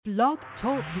Blog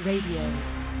Talk Radio.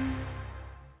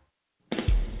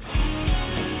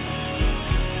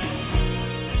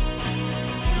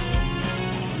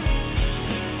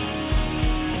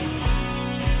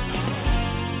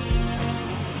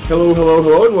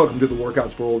 Hello, and welcome to the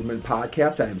Workouts for Older Men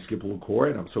podcast. I am Skip LaCour,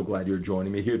 and I'm so glad you're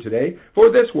joining me here today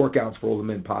for this Workouts for Older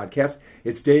Men podcast.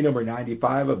 It's day number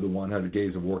 95 of the 100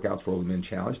 Days of Workouts for Older Men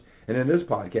Challenge, and in this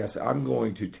podcast, I'm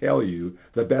going to tell you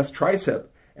the best tricep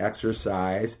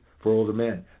exercise for older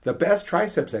men. The best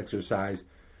triceps exercise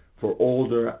for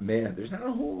older men. There's not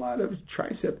a whole lot of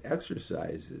tricep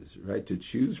exercises, right, to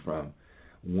choose from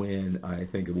when I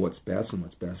think of what's best and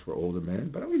what's best for older men,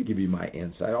 but I'm going to give you my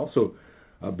insight. Also,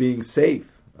 being safe,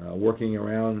 working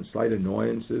around slight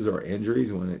annoyances or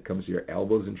injuries when it comes to your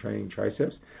elbows and training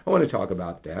triceps. I want to talk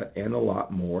about that and a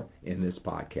lot more in this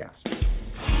podcast.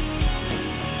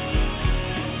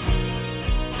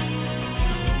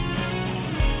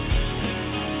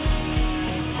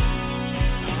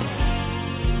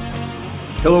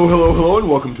 Hello, and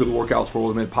welcome to the Workouts for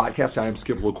Older Men podcast. I am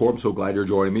Skip LaCour. I'm so glad you're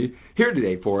joining me here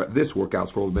today for this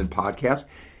Workouts for Older Men podcast.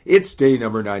 It's day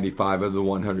number 95 of the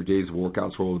 100 Days of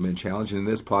Workouts for Older Men Challenge. And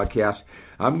in this podcast,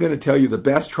 I'm going to tell you the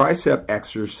best tricep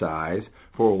exercise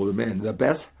for older men. The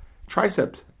best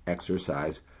triceps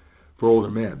exercise for older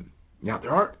men. Now,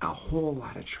 there aren't a whole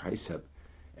lot of tricep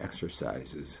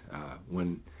exercises.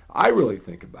 When I really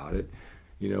think about it,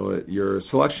 you know, your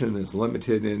selection is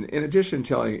limited. And in addition to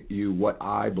telling you what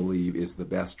I believe is the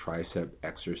best tricep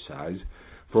exercise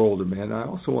for older men, I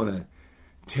also want to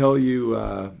tell you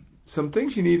some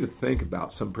things you need to think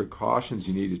about, some precautions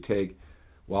you need to take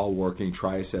while working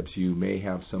triceps. You may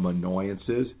have some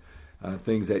annoyances,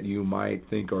 things that you might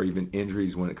think are even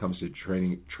injuries when it comes to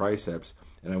training triceps.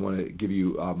 And I want to give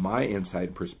you my insight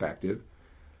and perspective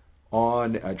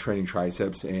on training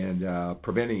triceps and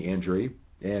preventing injury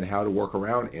and how to work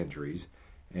around injuries.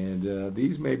 And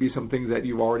these may be some things that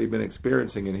you've already been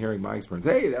experiencing and hearing my experience.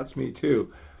 Hey, that's me too.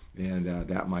 And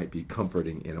that might be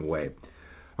comforting in a way.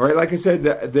 All right, like I said,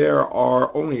 there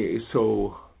are only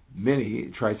so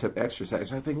many tricep exercises.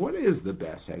 I think, what is the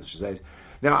best exercise?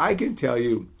 Now, I can tell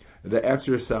you the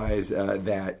exercise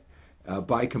that,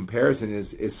 by comparison,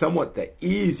 is somewhat the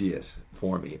easiest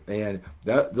for me. And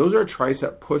those are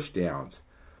tricep push-downs,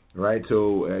 right?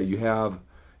 So you have,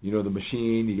 you know, the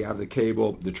machine, you have the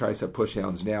cable, the tricep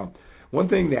push-downs. Now, one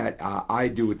thing that I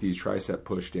do with these tricep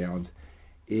push-downs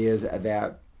is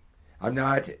that I'm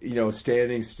not, you know,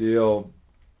 standing still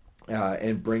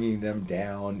and bringing them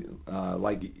down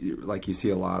like you see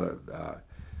a lot of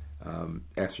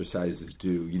exercises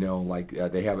do, you know, like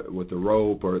they have it with the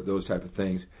rope or those type of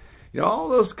things. You know, all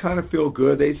those kind of feel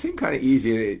good. They seem kind of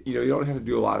easy. You know, you don't have to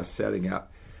do a lot of setting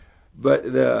up. But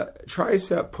the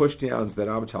tricep push-downs that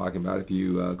I'm talking about, if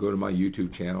you go to my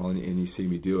YouTube channel and you see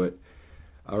me do it,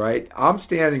 all right, I'm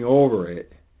standing over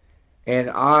it, and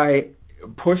I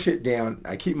push it down.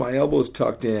 I keep my elbows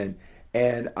tucked in,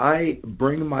 and I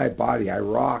bring my body, I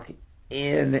rock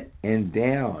in and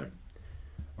down.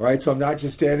 All right, so I'm not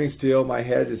just standing still. My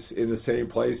head is in the same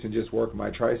place and just working my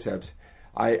triceps.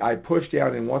 I push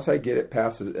down, and once I get it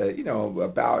past, you know,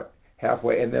 about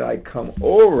halfway, and then I come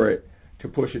over it to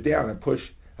push it down.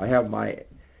 I have my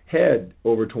head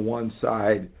over to one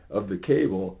side of the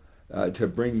cable to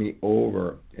bring me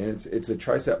over, and it's a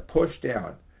tricep push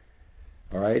down.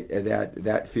 All right, and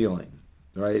that feeling,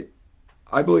 all right.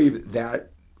 I believe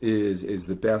that is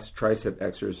the best tricep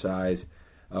exercise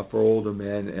for older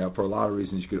men for a lot of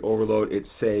reasons. You could overload. It's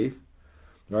safe,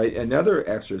 right? Another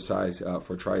exercise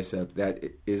for tricep that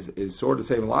is sort of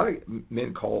the same. A lot of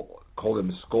men call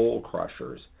them skull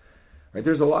crushers. Right?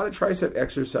 There's a lot of tricep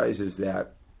exercises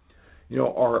that, you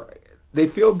know, they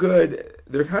feel good.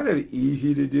 They're kind of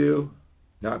easy to do,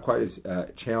 not quite as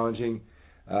challenging.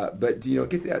 But, you know,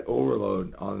 get that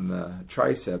overload on the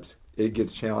triceps, it gets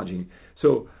challenging.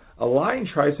 So a lying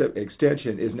tricep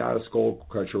extension is not a skull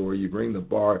crusher where you bring the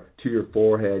bar to your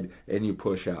forehead and you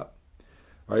push up.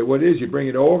 All right, what it is, you bring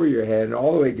it over your head and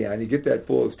all the way down. You get that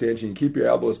full extension. You keep your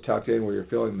elbows tucked in where you're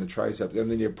feeling the triceps, and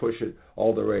then you push it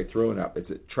all the way through and up. It's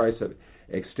a tricep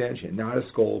extension, not a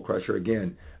skull crusher.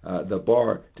 Again, the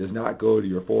bar does not go to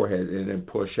your forehead and then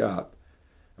push up.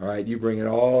 All right, you bring it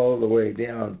all the way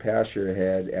down past your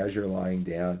head as you're lying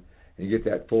down, and you get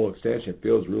that full extension. It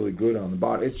feels really good on the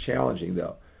bottom. It's challenging,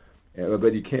 though,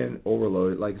 but you can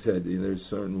overload it. Like I said, there's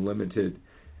certain limited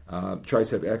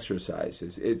tricep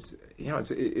exercises. It's, you know,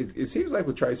 it seems like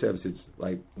with triceps, it's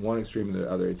like one extreme or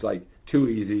the other. It's like too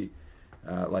easy,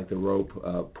 like the rope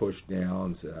push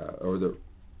downs or the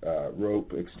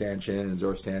rope extensions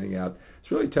or standing out.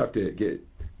 It's really tough to get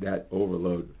that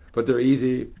overload, but they're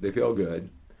easy. They feel good.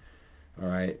 All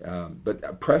right,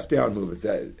 but press down movements.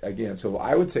 That, again, so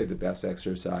I would say the best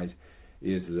exercise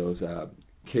is those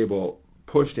cable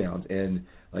push downs. And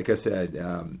like I said,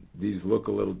 these look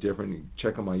a little different.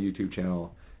 Check on my YouTube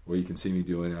channel where you can see me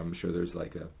doing it. I'm sure there's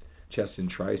like a chest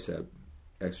and tricep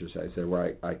exercise there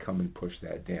where I come and push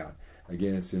that down.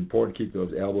 Again, it's important to keep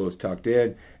those elbows tucked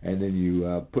in, and then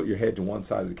you put your head to one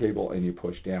side of the cable and you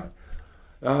push down.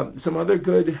 Some other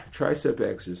good tricep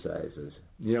exercises.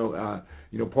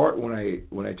 Part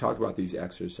when I talk about these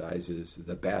exercises,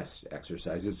 the best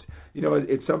exercises,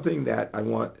 it's something that I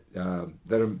want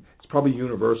it's probably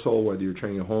universal whether you're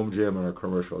training a home gym or a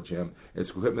commercial gym. It's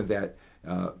equipment that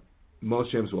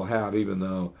most gyms will have, even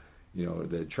though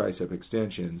the tricep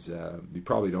extensions, you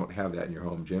probably don't have that in your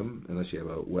home gym unless you have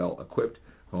a well-equipped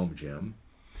home gym.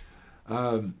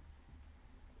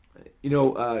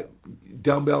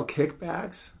 Dumbbell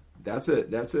kickbacks. That's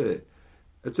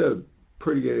a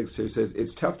pretty good exercise.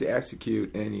 It's tough to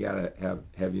execute, and you gotta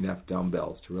have enough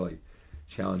dumbbells to really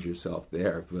challenge yourself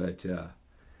there. But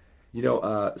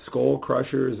skull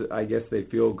crushers, I guess they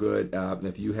feel good.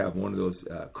 If you have one of those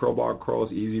curl bar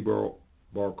curls, easy bar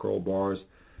curl bars,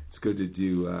 it's good to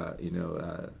do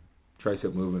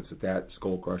tricep movements with that.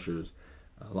 Skull crushers,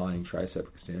 lying tricep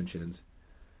extensions.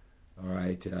 All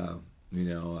right.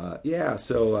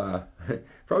 So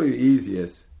probably the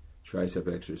easiest tricep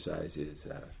exercise is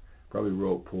probably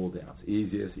rope pull downs.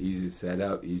 Easiest to set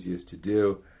up, easiest to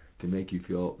do, can make you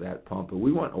feel that pump. But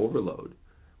we want overload.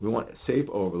 We want safe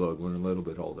overload when we're a little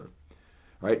bit older.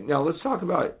 All right, now let's talk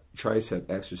about tricep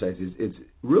exercises. It's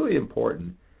really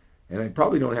important, and I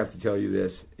probably don't have to tell you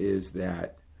this, is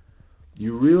that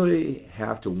you really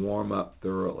have to warm up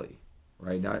thoroughly.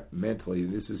 Right, not mentally.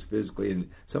 This is physically, and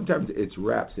sometimes it's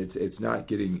reps. It's not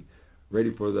getting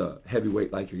ready for the heavy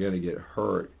weight like you're going to get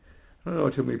hurt. I don't know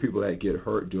too many people that get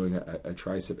hurt doing a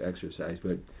tricep exercise,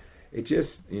 but it just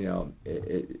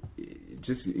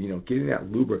getting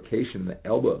that lubrication in the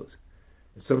elbows.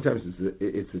 Sometimes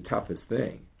it's the toughest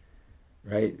thing,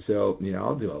 right? So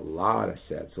I'll do a lot of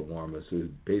sets of warm-ups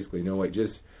with basically no weight,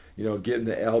 just getting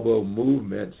the elbow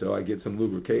movement, so I get some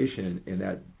lubrication in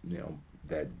that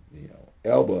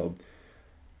elbow.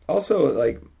 Also,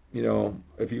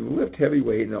 if you lift heavy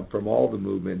weight from all the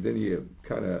movement, then you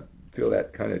kind of feel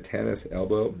that kind of tennis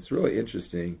elbow. It's really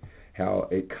interesting how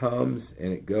it comes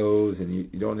and it goes, and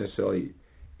you don't necessarily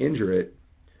injure it.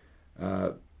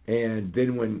 And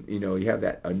then when you have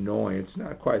that annoyance,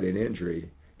 not quite an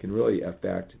injury, can really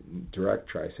affect direct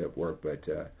tricep work, but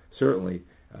certainly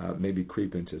maybe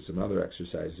creep into some other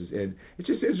exercises. And it's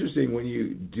just interesting when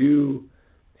you do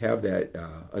have that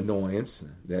annoyance,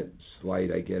 that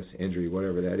slight, I guess, injury,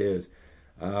 whatever that is.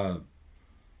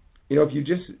 If you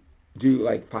just do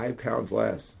like 5 pounds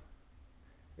less,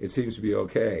 it seems to be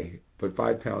okay. But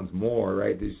 5 pounds more,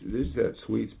 right? This is that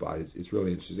sweet spot. It's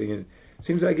really interesting, and it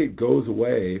seems like it goes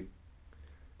away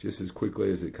just as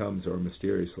quickly as it comes, or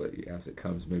mysteriously as it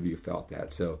comes. Maybe you felt that.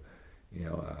 So,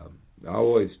 I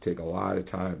always take a lot of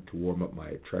time to warm up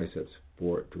my triceps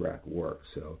for direct work.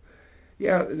 So.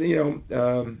 Yeah, those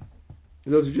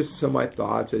are just some of my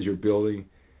thoughts as you're building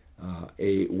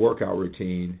a workout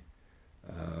routine.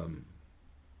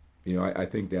 I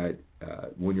think that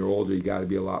when you're older, you got to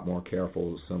be a lot more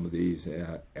careful with some of these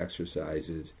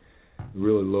exercises.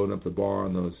 Really loading up the bar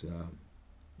on those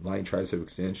lying tricep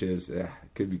extensions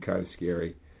could be kind of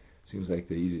scary. Seems like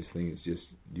the easiest thing is just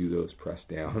do those press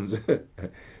downs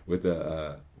with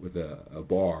a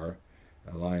bar.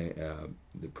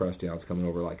 The press downs coming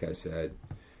over, like I said,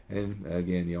 and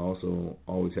again, you also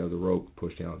always have the rope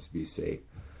push downs to be safe.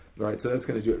 All right, so that's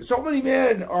going to do it. So many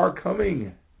men are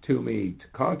coming to me to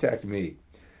contact me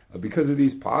because of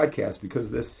these podcasts, because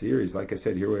of this series. Like I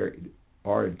said, here we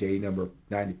are at day number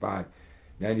 95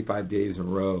 days in a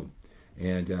row,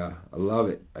 and I love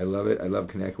it. I love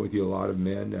connecting with you. A lot of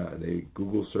men, they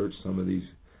Google search some of these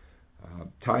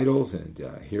titles, and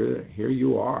here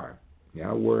you are.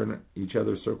 Now we're in each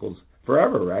other's circles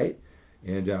forever, right?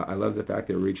 And I love the fact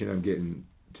that I'm getting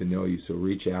to know you. So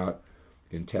reach out.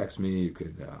 You can text me. You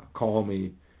can call me.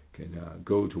 You can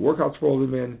go to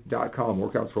workoutsforoldermen.com,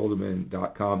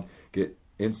 workoutsforoldermen.com. Get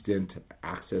instant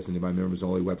access into my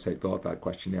members-only website. Fill out that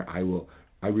questionnaire.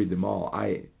 I read them all.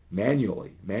 I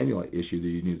manually issue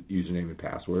the username and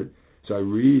password. So I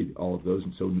read all of those.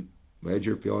 And so as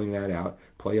you're filling that out,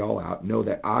 play all out, know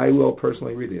that I will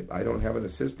personally read it. I don't have an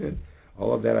assistant.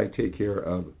 All of that I take care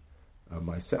of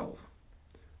myself,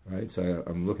 right? So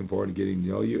I'm looking forward to getting to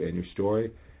know you and your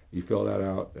story. You fill that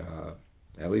out,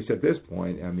 at least at this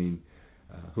point. I mean,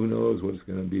 who knows what it's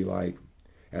going to be like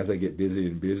as I get busier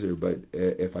and busier. But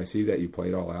if I see that you play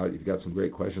it all out, you've got some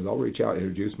great questions, I'll reach out,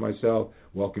 introduce myself,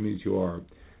 welcome you to our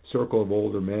circle of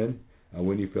older men.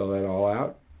 When you fill that all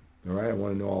out, all right, I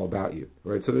want to know all about you.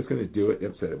 All right, so that's going to do it.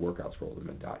 That's at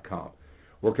workoutsforoldermen.com.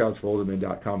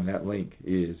 Workoutsforoldermen.com, and that link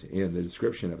is in the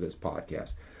description of this podcast.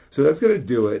 So that's going to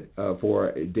do it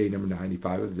for day number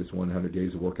 95 of this 100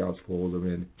 Days of Workouts for Older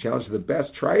Men Challenge to the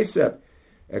best tricep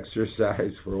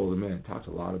exercise for older men. Talked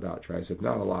a lot about tricep,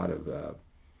 not a lot of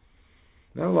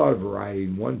variety.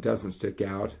 One doesn't stick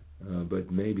out, but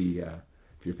maybe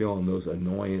if you're feeling those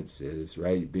annoyances,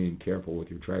 right, being careful with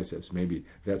your triceps, maybe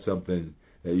that's something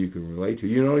that you can relate to.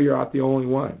 You know you're not the only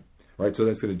one. Right, so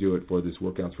that's going to do it for this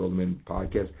Workouts for Older Men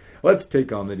podcast. Let's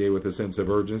take on the day with a sense of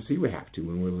urgency. We have to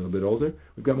when we're a little bit older.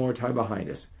 We've got more time behind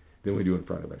us than we do in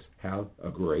front of us. Have a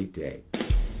great day.